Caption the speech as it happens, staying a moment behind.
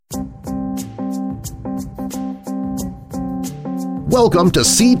Welcome to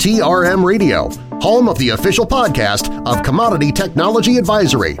CTRM Radio, home of the official podcast of Commodity Technology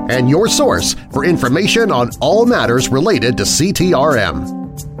Advisory and your source for information on all matters related to CTRM.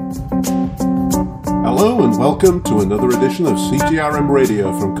 Hello and welcome to another edition of CTRM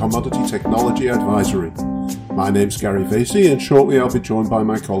Radio from Commodity Technology Advisory. My name's Gary Vasey and shortly I'll be joined by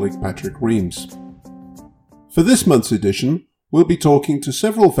my colleague Patrick Reams. For this month's edition, we'll be talking to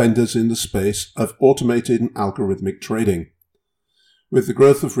several vendors in the space of automated and algorithmic trading. With the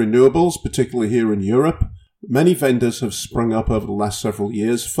growth of renewables, particularly here in Europe, many vendors have sprung up over the last several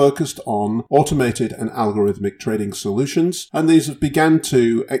years focused on automated and algorithmic trading solutions, and these have begun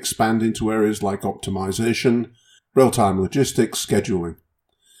to expand into areas like optimization, real-time logistics, scheduling.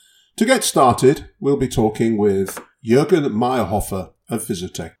 To get started, we'll be talking with Jürgen Meyerhofer of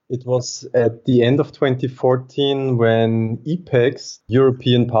Visotech. It was at the end of 2014 when EPEX,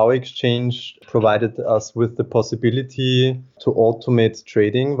 European Power Exchange, provided us with the possibility to automate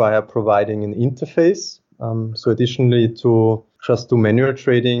trading via providing an interface. So additionally to just do manual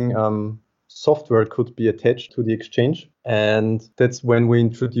trading, software could be attached to the exchange. And that's when we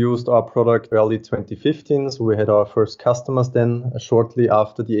introduced our product early 2015. So we had our first customers then shortly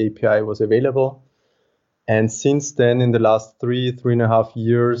after the API was available. And since then, in the last 3.5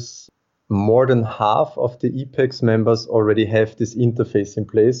 years, more than half of the EPEX members already have this interface in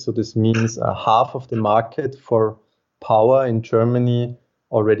place. So this means half of the market for power in Germany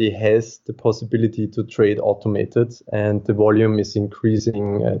already has the possibility to trade automated, and the volume is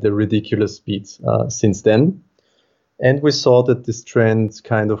increasing at a ridiculous speed since then. And we saw that this trend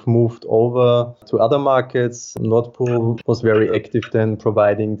kind of moved over to other markets. Nord Pool was very active then,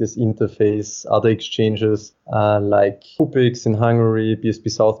 providing this interface. Other exchanges like Kupix in Hungary, BSP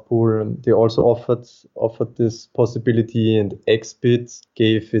South Pool, they also offered this possibility, and Xbit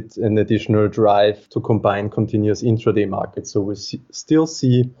gave it an additional drive to combine continuous intraday markets. So we still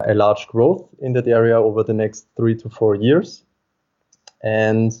see a large growth in that area over the next 3 to 4 years.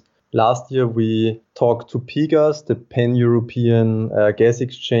 And last year, we talked to PGAS, the Pan-European Gas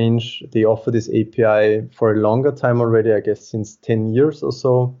Exchange. They offer this API for a longer time already, I guess since 10 years or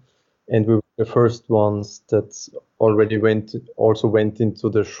so. And we were the first ones that already went into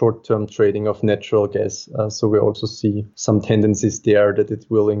the short-term trading of natural gas. So we also see some tendencies there that it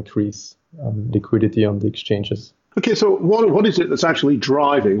will increase liquidity on the exchanges. Okay, so what is it that's actually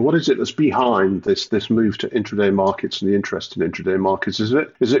driving? What is it that's behind this move to intraday markets and the interest in intraday markets? Is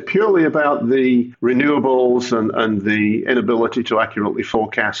it purely about the renewables and the inability to accurately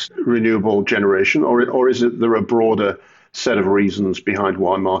forecast renewable generation, or is it there a broader set of reasons behind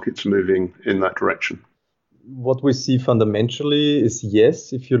why markets are moving in that direction? What we see fundamentally is,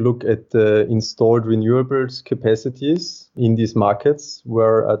 yes, if you look at the installed renewables capacities in these markets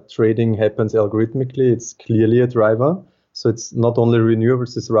where trading happens algorithmically, it's clearly a driver. So it's not only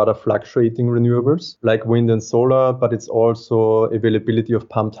renewables, it's rather fluctuating renewables like wind and solar, but it's also availability of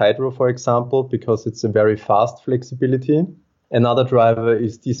pumped hydro, for example, because it's a very fast flexibility. Another driver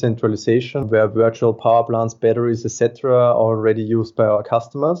is decentralization, where virtual power plants, batteries, etc. are already used by our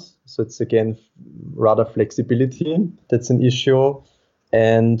customers. So it's again rather flexibility. That's an issue.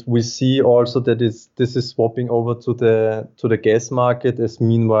 And we see also that this is swapping over to the gas market, as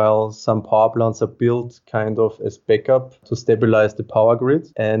meanwhile some power plants are built kind of as backup to stabilize the power grid.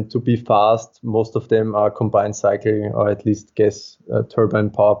 And to be fast, most of them are combined cycle or at least gas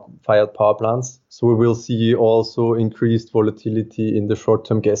turbine fired power plants. So we will see also increased volatility in the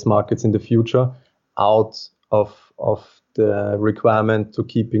short-term gas markets in the future out of the requirement to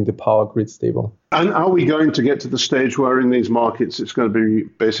keeping the power grid stable. And are we going to get to the stage where in these markets it's going to be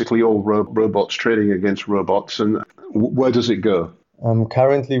basically all robots trading against robots? And where does it go?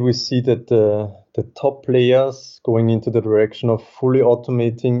 Currently, we see that the top players going into the direction of fully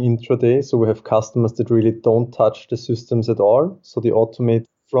automating intraday. So we have customers that really don't touch the systems at all. So they automate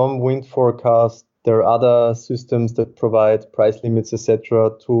from wind forecast. There are other systems that provide price limits,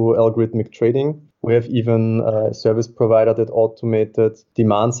 etc., to algorithmic trading. We have even a service provider that automated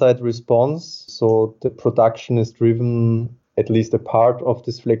demand-side response. So the production is driven, at least a part of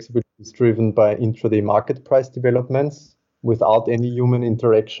this flexibility is driven by intraday market price developments without any human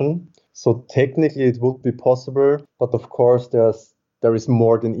interaction. So technically it would be possible, but of course there is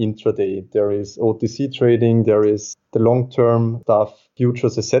more than intraday. There is OTC trading, there is the long-term stuff,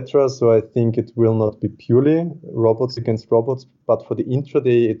 futures, etc. So I think it will not be purely robots against robots, but for the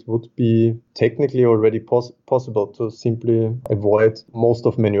intraday, it would be technically already possible to simply avoid most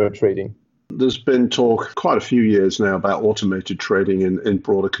of manual trading. There's been talk quite a few years now about automated trading in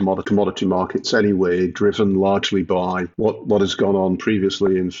broader commodity markets anyway, driven largely by what has gone on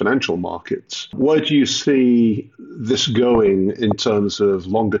previously in financial markets. Where do you see this going in terms of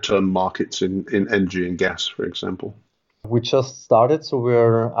longer term markets in energy and gas, for example? We just started, so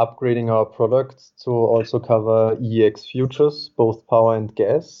we're upgrading our product to also cover EEX futures, both power and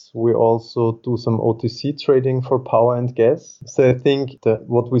gas. We also do some OTC trading for power and gas. So I think that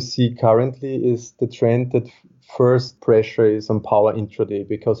what we see currently is the trend that first pressure is on power intraday,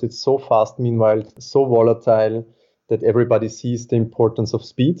 because it's so fast, meanwhile, so volatile that everybody sees the importance of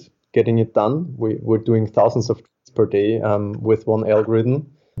speed, getting it done. We're doing thousands of trades per day with one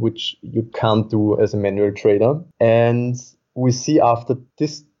algorithm, which you can't do as a manual trader. And we see after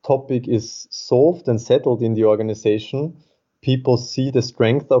this topic is solved and settled in the organization, people see the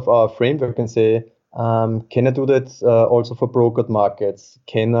strength of our framework and say, can I do that also for brokered markets?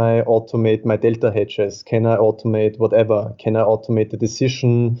 Can I automate my delta hedges? Can I automate whatever? Can I automate the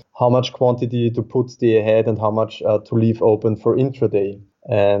decision, how much quantity to put day ahead and how much to leave open for intraday?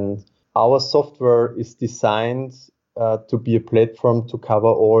 And our software is designed to be a platform to cover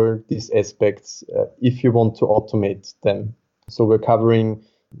all these aspects if you want to automate them. So we're covering,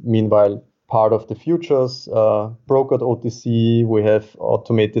 meanwhile, part of the futures, brokered OTC. We have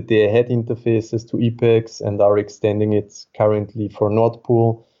automated day-ahead interfaces to EPEX and are extending it currently for Nord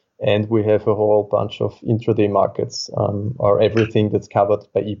Pool. And we have a whole bunch of intraday markets, or everything that's covered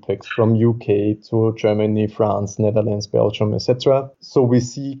by EPEX, from UK to Germany, France, Netherlands, Belgium, etc. So we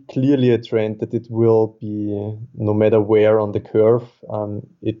see clearly a trend that it will be, no matter where on the curve,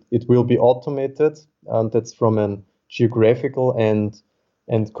 it will be automated. That's from a geographical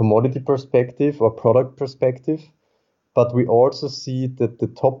and commodity perspective or product perspective. But we also see that the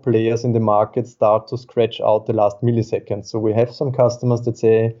top players in the market start to scratch out the last millisecond. So we have some customers that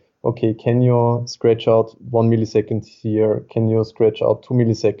say, okay, can you scratch out 1 millisecond here? Can you scratch out 2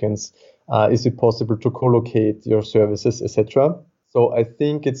 milliseconds? Is it possible to collocate your services, etc.? So I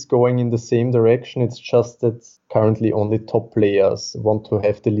think it's going in the same direction. It's just that currently only top players want to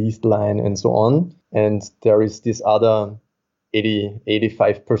have the least line and so on. And there is this other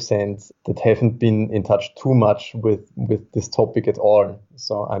 85% that haven't been in touch too much with this topic at all.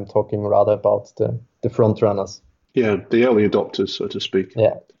 So I'm talking rather about the front runners. Yeah, the early adopters, so to speak.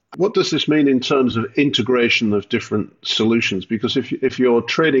 Yeah. What does this mean in terms of integration of different solutions? Because if you're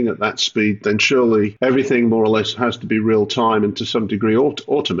trading at that speed, then surely everything more or less has to be real time and to some degree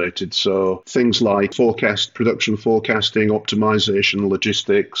automated. So things like production forecasting, optimization,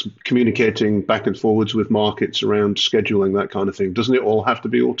 logistics, communicating back and forwards with markets around scheduling, that kind of thing. Doesn't it all have to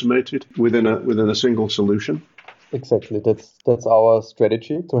be automated within a single solution? Exactly. That's our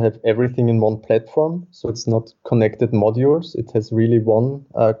strategy, to have everything in one platform. So it's not connected modules. It has really one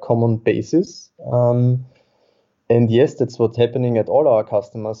common basis. And yes, that's what's happening at all our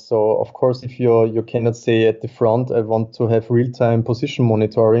customers. So of course, if you cannot say at the front, I want to have real-time position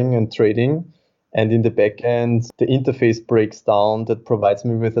monitoring and trading, and in the back end, the interface breaks down that provides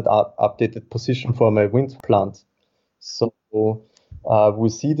me with an updated position for my wind plant. So we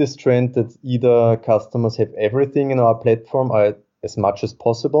see this trend that either customers have everything in our platform or as much as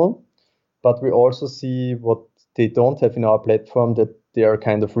possible, but we also see what they don't have in our platform, that they are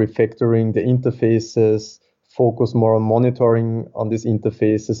kind of refactoring the interfaces, focus more on monitoring on these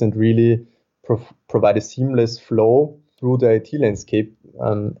interfaces, and really provide a seamless flow through the IT landscape.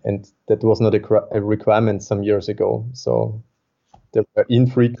 And that was not a requirement some years ago. So there were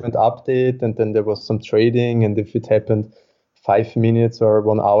infrequent updates, and then there was some trading, and if it happened 5 minutes or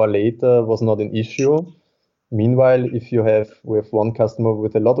 1 hour later, was not an issue. Meanwhile, we have one customer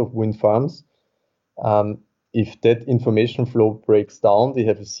with a lot of wind farms. If that information flow breaks down, they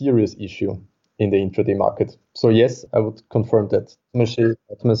have a serious issue in the intraday market. So yes, I would confirm that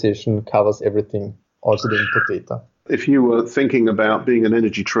optimization covers everything, also the input data. If you were thinking about being an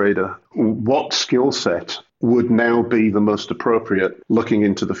energy trader, what skill set would now be the most appropriate looking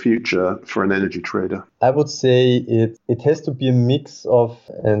into the future for an energy trader? I would say it has to be a mix of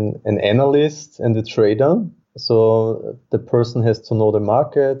an analyst and a trader. So the person has to know the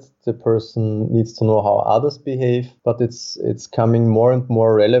market, the person needs to know how others behave, but it's coming more and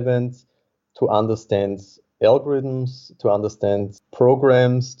more relevant to understand algorithms, to understand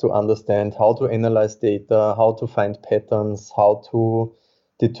programs, to understand how to analyze data, how to find patterns, how to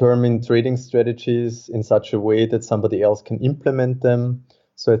determine trading strategies in such a way that somebody else can implement them.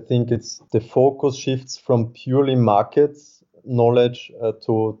 So I think the focus shifts from purely market knowledge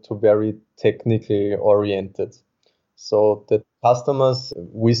to very technically oriented. So that customers,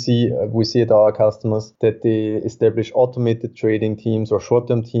 we see at our customers that they establish automated trading teams or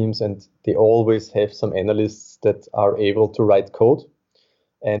short-term teams, and they always have some analysts that are able to write code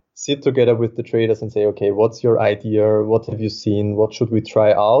and sit together with the traders and say, okay, what's your idea? What have you seen? What should we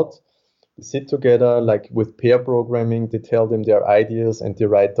try out? sit together, like with pair programming. They tell them their ideas and they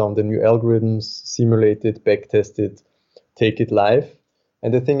write down the new algorithms, simulate it, backtest it, take it live.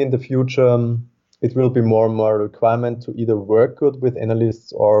 And I think in the future, it will be more and more a requirement to either work good with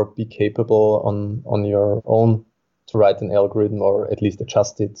analysts or be capable on your own to write an algorithm or at least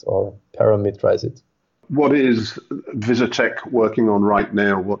adjust it or parameterize it. What is Visitech working on right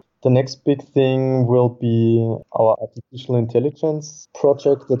now? The next big thing will be our artificial intelligence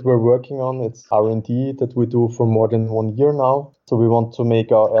project that we're working on. It's R&D that we do for more than 1 year now. So we want to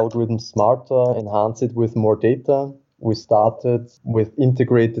make our algorithms smarter, enhance it with more data. We started with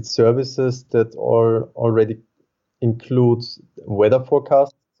integrated services that already include weather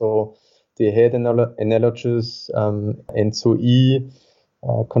forecasts. So they had analogous NSOE,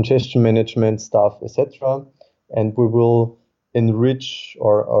 congestion management stuff, etc. And we will enrich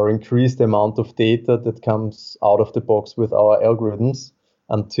or increase the amount of data that comes out of the box with our algorithms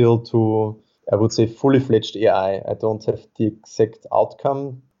until to, I would say, fully fledged AI. I don't have the exact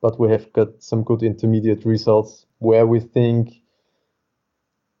outcome, but we have got some good intermediate results where we think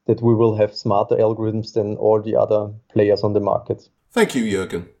that we will have smarter algorithms than all the other players on the market. Thank you,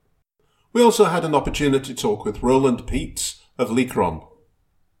 Jürgen. We also had an opportunity to talk with Roland Pietz of Likron.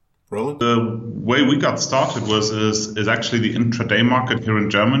 Roland? The way we got started is actually the intraday market here in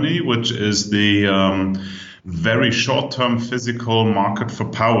Germany, which is the very short-term physical market for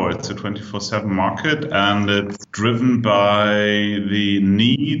power. It's a 24/7 market, and it's driven by the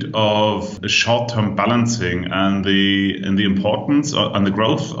need of short-term balancing, and the importance and the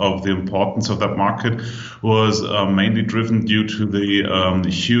growth of the importance of that market was mainly driven due to the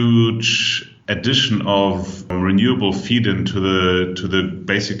huge addition of renewable feed into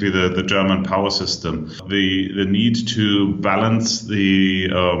the German power system. The need to balance the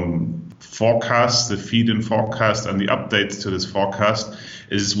forecast, the feed-in forecast, and the updates to this forecast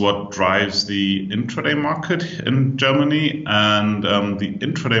is what drives the intraday market in Germany. And the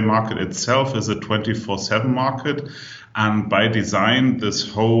intraday market itself is a 24/7 market. And by design, this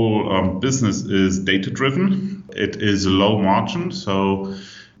whole business is data-driven. It is low margin, so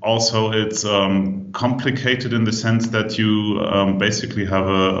also, it's complicated in the sense that you basically have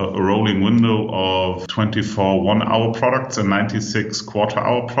a rolling window of 24 one-hour products and 96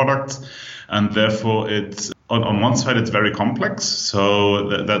 quarter-hour products. And therefore, it's on one side, it's very complex. So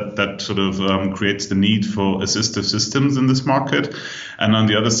that sort of creates the need for assistive systems in this market. And on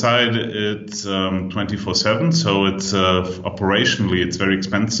the other side, it's 24/7. So it's operationally, it's very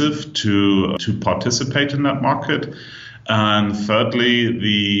expensive to participate in that market. And thirdly,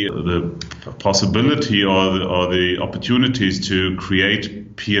 the possibility or the opportunities to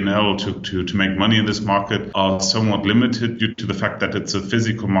create P&L to make money in this market are somewhat limited due to the fact that it's a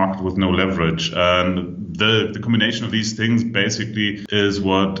physical market with no leverage. And the combination of these things basically is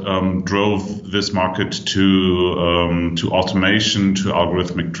what drove this market to automation, to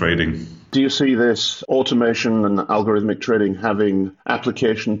algorithmic trading. Do you see this automation and algorithmic trading having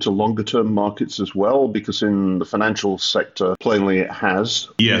application to longer term markets as well? Because in the financial sector, plainly it has.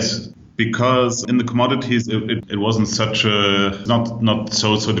 Yes. Because in the commodities, it wasn't not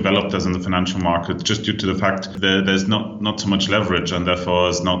so developed as in the financial market, just due to the fact that there's not so much leverage and therefore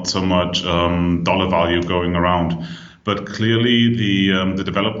there's not so much dollar value going around. But clearly the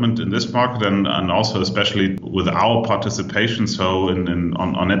development in this market and also especially with our participation, so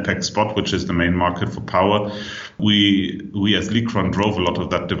on EPEX Spot, which is the main market for power, we as Likron drove a lot of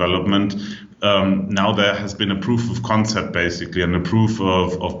that development. Now there has been a proof of concept basically and a proof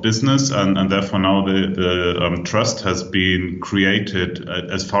of business and therefore now the trust has been created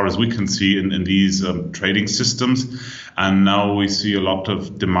as far as we can see in these trading systems. And now we see a lot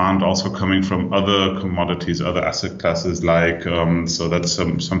of demand also coming from other commodities, other asset classes like, so that's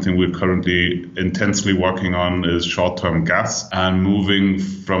something we're currently intensely working on is short-term gas and moving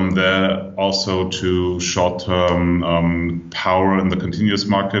from there also to short-term power in the continuous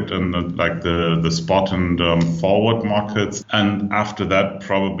market and like the spot and forward markets. And after that,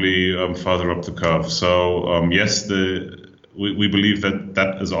 probably further up the curve. So yes, we believe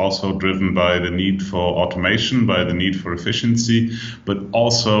that is also driven by the need for automation, by the need for efficiency, but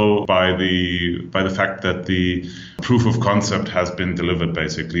also by the fact that the proof of concept has been delivered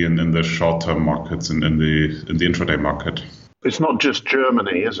basically in the short-term markets and in the intraday market. It's not just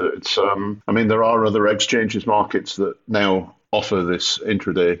Germany, is it? It's there are other exchanges markets that now offer this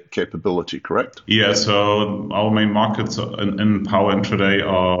intraday capability, correct? Yeah, so our main markets in power intraday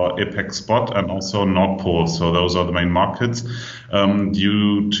are EPEX Spot and also Nord Pool. So those are the main markets.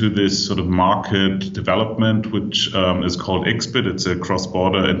 Due to this sort of market development, which is called XBIT, it's a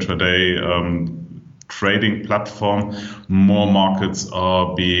cross-border intraday trading platform, more markets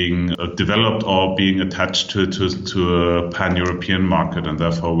are being developed or being attached to a pan-European market, and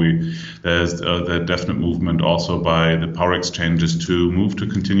therefore there's the definite movement also by the power exchanges to move to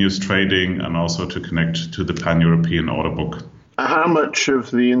continuous trading and also to connect to the pan-European order book. How much of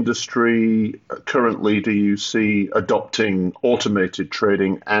the industry currently do you see adopting automated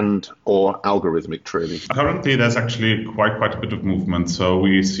trading and or algorithmic trading? Currently, there's actually quite a bit of movement. So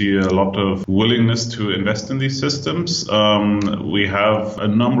we see a lot of willingness to invest in these systems. We have a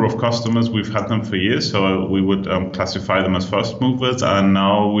number of customers. We've had them for years, so we would classify them as first movers. And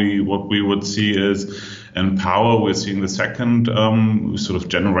now what we would see is in power, we're seeing the second sort of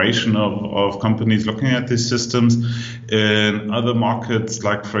generation of companies looking at these systems. In other markets,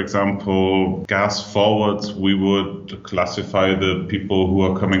 like, for example, gas forwards, we would classify the people who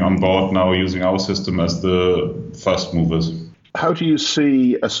are coming on board now using our system as the first movers. How do you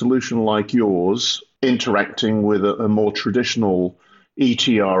see a solution like yours interacting with a more traditional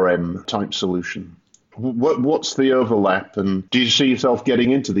ETRM type solution? What's the overlap, and do you see yourself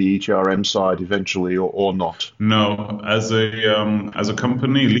getting into the ETRM side eventually, or not? No, as a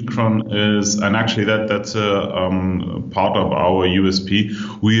company, Likron is, and actually that's a part of our USP.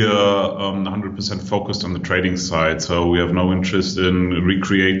 We are 100% focused on the trading side, so we have no interest in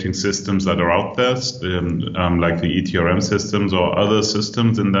recreating systems that are out there, like the ETRM systems or other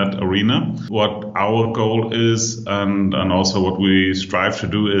systems in that arena. What our goal is, and also what we strive to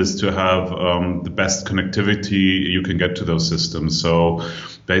do, is to have the best connectivity you can get to those systems. So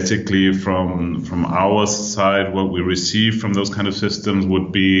basically from our side, what we receive from those kind of systems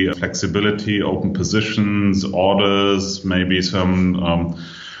would be flexibility, open positions, orders, maybe some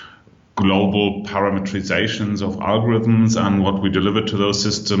global parameterizations of algorithms, and what we deliver to those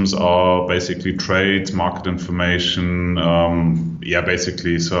systems are basically trades, market information,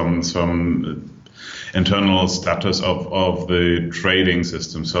 basically some internal status of the trading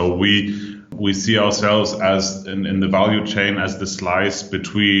system. So we see ourselves as in the value chain as the slice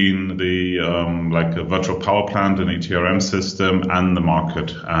between the like a virtual power plant, an ETRM system, and the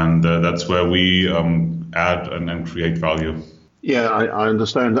market, and that's where we add and create value. Yeah, I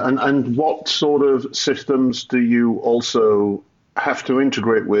understand. And what sort of systems do you also have to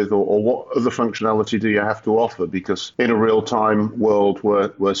integrate with, or what other functionality do you have to offer? Because in a real-time world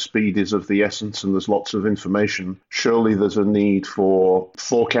where speed is of the essence and there's lots of information, surely there's a need for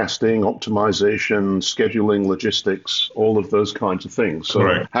forecasting, optimization, scheduling, logistics, all of those kinds of things. So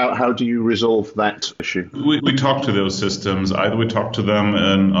correct. How do you resolve that issue? We talk to those systems. Either we talk to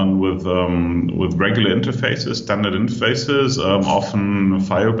them with regular interfaces, standard interfaces, often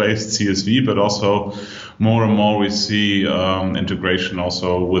file-based CSV, but also more and more we see integration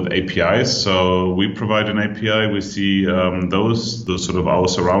also with APIs. So we provide an API. We see those sort of our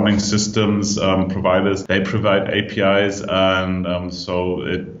surrounding systems providers, they provide APIs, and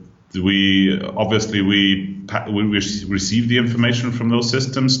we receive the information from those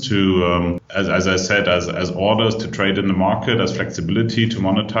systems to, as I said, as orders to trade in the market, as flexibility to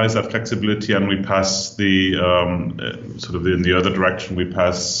monetize that flexibility, and we pass the sort of in the other direction. We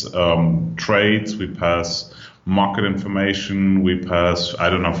pass trades, we pass market information, we pass,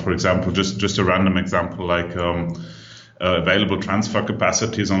 I don't know, for example, just a random example, like available transfer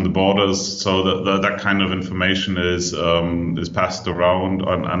capacities on the borders, so that kind of information is passed around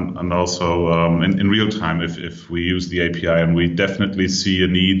and also in real time if we use the API, and we definitely see a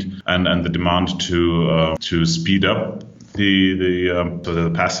need and the demand to speed up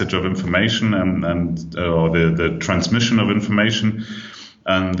the passage of information and the transmission of information.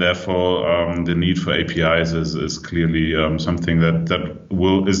 And therefore, the need for APIs is clearly something that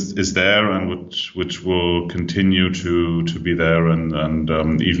is there, and which will continue to be there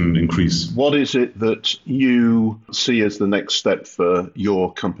and even increase. What is it that you see as the next step for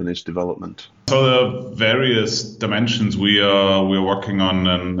your company's development? So the various dimensions we are working on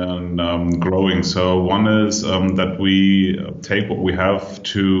and growing. So one is that we take what we have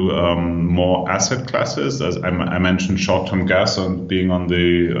to more asset classes. As I mentioned, short-term gas being on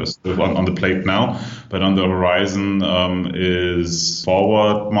the plate now, but on the horizon is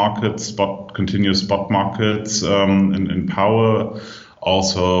forward markets, continuous spot markets in power.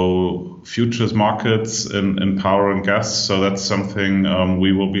 Also futures markets in power and gas. So that's something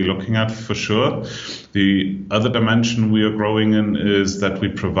we will be looking at for sure. The other dimension we are growing in is that we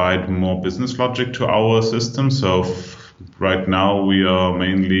provide more business logic to our system. So right now we are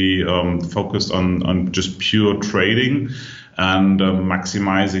mainly focused on just pure trading and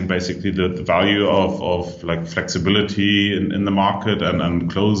maximizing basically the value of like flexibility in the market and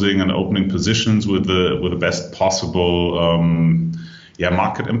closing and opening positions with the best possible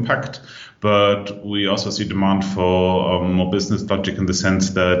market impact. But we also see demand for more business logic in the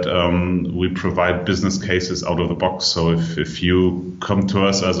sense that we provide business cases out of the box. So if you come to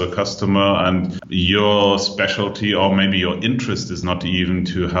us as a customer and your specialty or maybe your interest is not even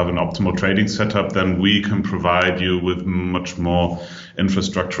to have an optimal trading setup, then we can provide you with much more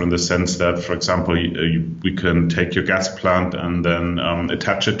infrastructure in the sense that, for example, we can take your gas plant and then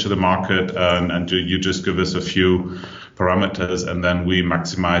attach it to the market and you just give us a few parameters, and then we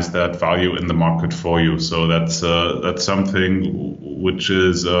maximize that value in the market for you. So that's something which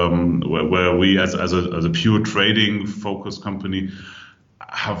is where we as a pure trading focused company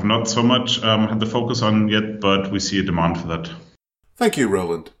have not so much had the focus on yet, but we see a demand for that. Thank you,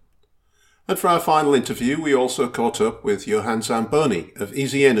 Roland. And for our final interview, we also caught up with Johan Zamboni of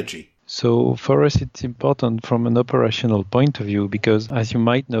Easy Energy. So for us, it's important from an operational point of view because, as you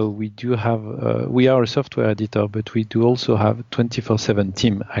might know, we are a software editor, but we do also have a 24/7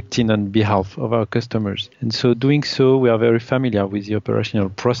 team acting on behalf of our customers. And so doing so, we are very familiar with the operational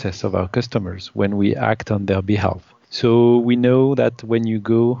process of our customers when we act on their behalf. So we know that when you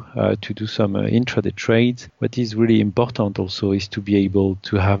go to do some intraday trades, what is really important also is to be able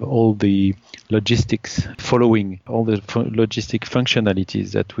to have all the logistics following, all the logistic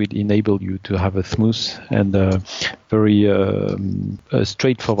functionalities that will enable you to have a smooth and very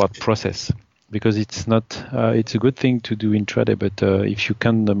straightforward process. Because it's a good thing to do intraday, but if you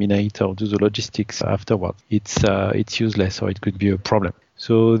can't nominate or do the logistics afterward, it's useless or it could be a problem.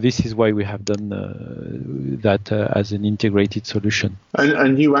 So this is why we have done that as an integrated solution.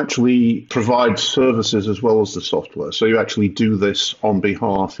 And you actually provide services as well as the software. So you actually do this on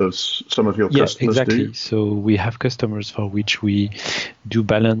behalf of some of your customers, exactly. do you? So we have customers for which we do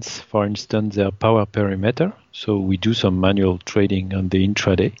balance, for instance, their power perimeter. So we do some manual trading on the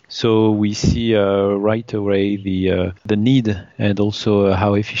intraday. So we see right away the need and also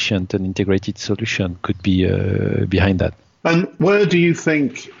how efficient an integrated solution could be behind that. And where do you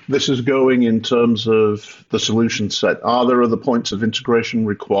think this is going in terms of the solution set? Are there other points of integration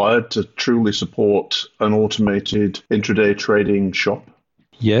required to truly support an automated intraday trading shop?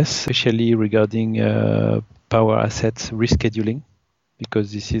 Yes, especially regarding power assets rescheduling,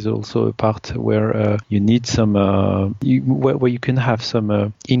 because this is also a part where you need some, where you can have some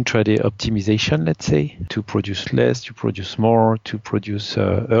intraday optimization, let's say, to produce less, to produce more, to produce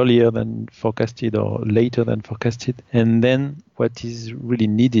earlier than forecasted or later than forecasted. And then what is really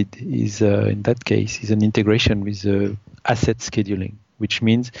needed is, in that case, is an integration with asset scheduling, which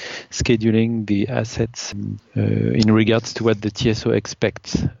means scheduling the assets in regards to what the TSO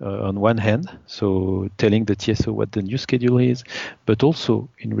expects on one hand, so telling the TSO what the new schedule is, but also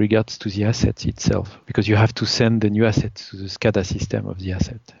in regards to the asset itself, because you have to send the new asset to the SCADA system of the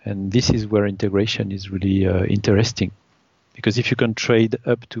asset. And this is where integration is really interesting, because if you can trade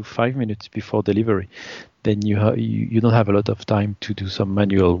up to 5 minutes before delivery, then you don't have a lot of time to do some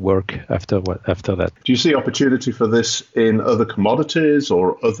manual work after that. Do you see opportunity for this in other commodities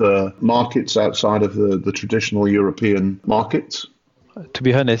or other markets outside of the traditional European markets? To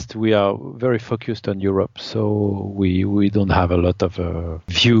be honest, we are very focused on Europe, so we don't have a lot of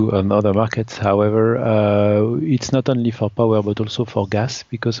view on other markets. However, it's not only for power, but also for gas,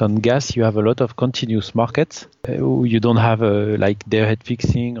 because on gas, you have a lot of continuous markets. You don't have like day-ahead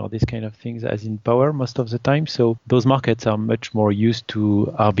fixing or this kind of things as in power most of the time. So those markets are much more used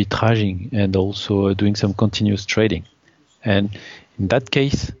to arbitraging and also doing some continuous trading. And in that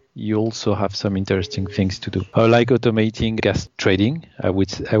case, you also have some interesting things to do, like automating gas trading. I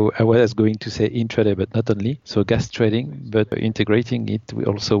was going to say intraday, but not only. So gas trading, but integrating it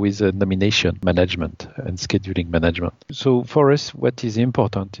also with nomination management and scheduling management. So for us, what is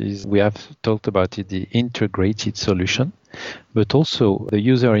important is we have talked about it, the integrated solution, but also the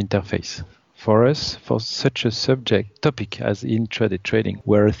user interface. For us, for such a topic as intraday trading,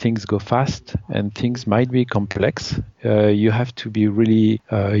 where things go fast and things might be complex, you have to be really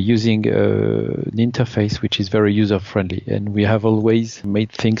using an interface which is very user-friendly. And we have always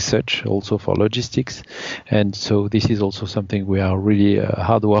made things such also for logistics. And so this is also something we are really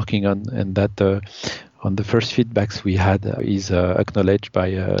hard working on, and that on the first feedbacks we had is acknowledged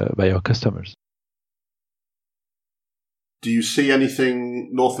by our customers. Do you see anything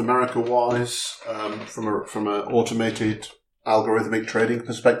North America-wise from an automated algorithmic trading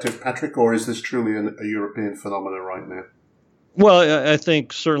perspective, Patrick, or is this truly a European phenomenon right now? Well, I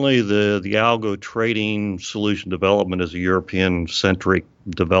think certainly the algo trading solution development is a European-centric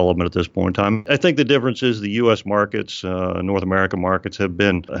development at this point in time. I think the difference is the U.S. markets, North American markets have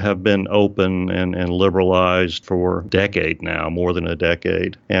been open and liberalized for a decade now, more than a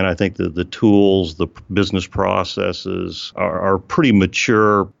decade. And I think that the tools, the business processes are pretty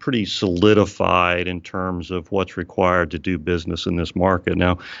mature, pretty solidified in terms of what's required to do business in this market.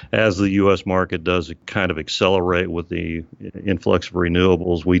 Now, as the U.S. market does kind of accelerate with the influx of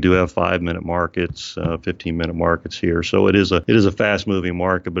renewables, we do have 5-minute markets, 15-minute markets here. So it is a fast-moving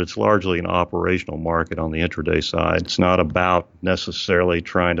market, but it's largely an operational market on the intraday side. It's not about necessarily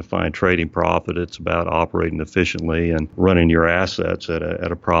trying to find trading profit. It's about operating efficiently and running your assets at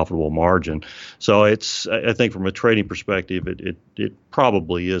a profitable margin. So I think from a trading perspective, it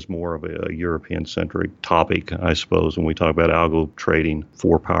probably is more of a European-centric topic, I suppose, when we talk about algo trading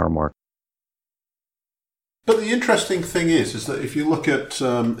for power market. But the interesting thing is that if you look at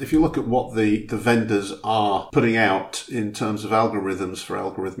what the vendors are putting out in terms of algorithms for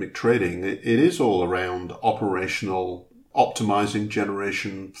algorithmic trading, it is all around operational, optimizing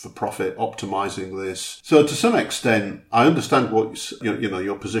generation for profit, optimizing this. So to some extent, I understand what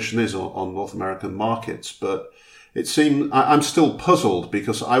your position is on North American markets, but it seems I'm still puzzled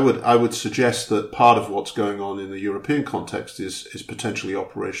because I would suggest that part of what's going on in the European context is potentially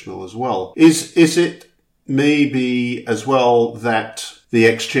operational as well. Is it maybe as well that the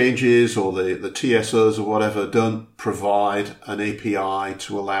exchanges or the TSOs or whatever don't provide an API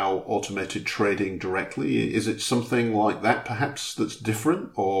to allow automated trading directly? Is it something like that perhaps that's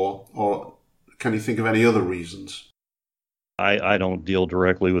different, or can you think of any other reasons? I don't deal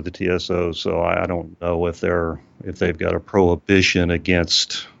directly with the TSOs, so I don't know if they've got a prohibition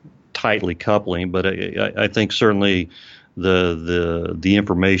against tightly coupling, but I think certainly the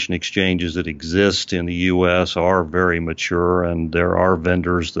information exchanges that exist in the U.S. are very mature, and there are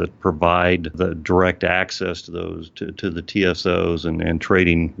vendors that provide the direct access to those to the TSOs and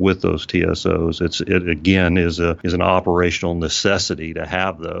trading with those TSOs. It again is an operational necessity to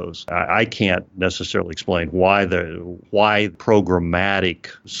have those. I can't necessarily explain why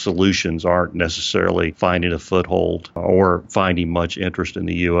programmatic solutions aren't necessarily finding a foothold or finding much interest in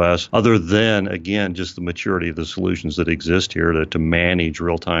the U.S. other than again just the maturity of the solutions that exist here to manage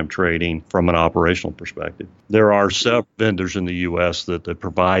real-time trading from an operational perspective. There are several vendors in the U.S. that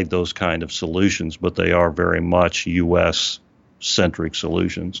provide those kind of solutions, but they are very much U.S.-centric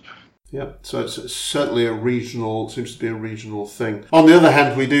solutions. Yeah, so it's certainly seems to be a regional thing. On the other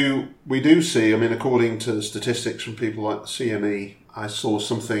hand, we do see, according to statistics from people like the CME, I saw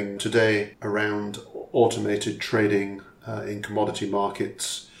something today around automated trading in commodity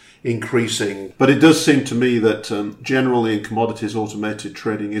markets increasing. But it does seem to me that generally in commodities, automated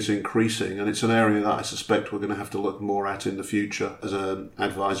trading is increasing, and it's an area that I suspect we're going to have to look more at in the future as an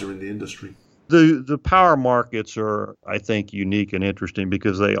advisor in the industry. The power markets are, I think, unique and interesting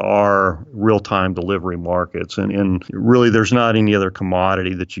because they are real-time delivery markets. And really, there's not any other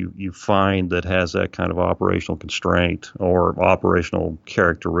commodity that you find that has that kind of operational constraint or operational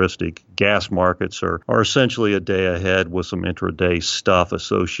characteristic. Gas markets are essentially a day ahead with some intraday stuff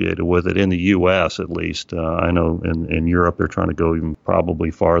associated with it, in the U.S. at least. I know in Europe they're trying to go even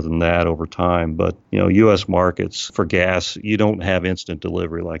probably farther than that over time. But, U.S. markets for gas, you don't have instant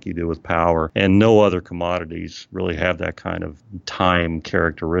delivery like you do with power. And no other commodities really have that kind of time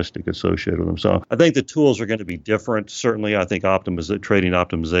characteristic associated with them. So I think the tools are going to be different. Certainly, I think trading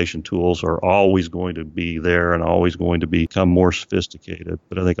optimization tools are always going to be there and always going to become more sophisticated.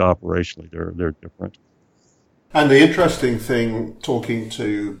 But I think operationally they're different. And the interesting thing, talking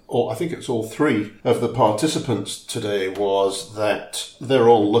to, I think it's all three of the participants today, was that they're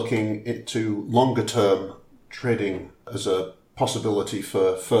all looking into longer term trading as a possibility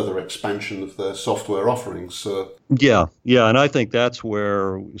for further expansion of their software offerings. So Yeah, and I think that's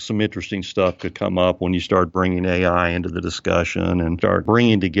where some interesting stuff could come up when you start bringing AI into the discussion and start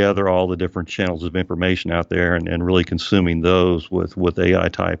bringing together all the different channels of information out there and really consuming those with AI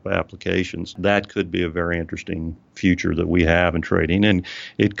type applications. That could be a very interesting future that we have in trading, and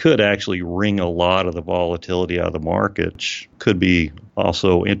it could actually wring a lot of the volatility out of the market, which could be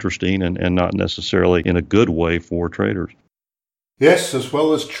also interesting and not necessarily in a good way for traders. Yes, as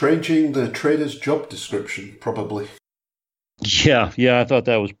well as changing the trader's job description, probably. Yeah, I thought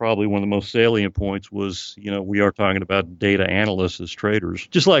that was probably one of the most salient points was, we are talking about data analysts as traders,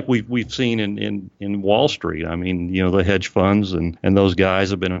 just like we've seen in Wall Street. The hedge funds and those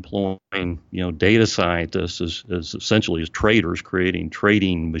guys have been employing, data scientists as essentially as traders, creating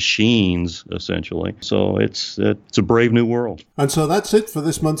trading machines, essentially. So it's a brave new world. And so that's it for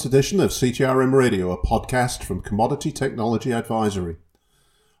this month's edition of CTRM Radio, a podcast from Commodity Technology Advisory.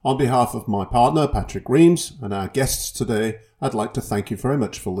 On behalf of my partner, Patrick Reams, and our guests today, I'd like to thank you very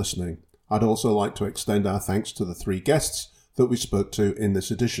much for listening. I'd also like to extend our thanks to the 3 guests that we spoke to in this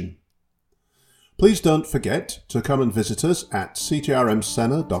edition. Please don't forget to come and visit us at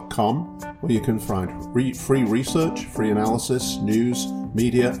ctrmcenter.com, where you can find free research, free analysis, news,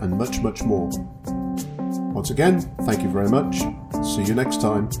 media, and much, much more. Once again, thank you very much. See you next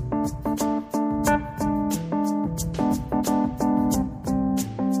time.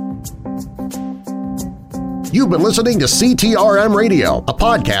 You've been listening to CTRM Radio, a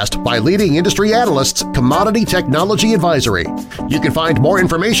podcast by leading industry analysts, Commodity Technology Advisory. You can find more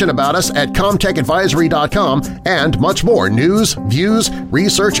information about us at comtechadvisory.com and much more news, views,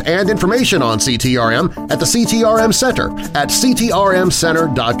 research, and information on CTRM at the CTRM Center at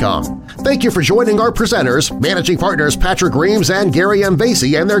ctrmcenter.com. Thank you for joining our presenters, managing partners Patrick Reams and Gary M.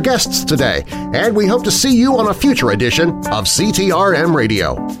 Vasey and their guests today, and we hope to see you on a future edition of CTRM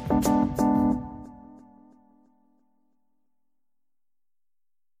Radio.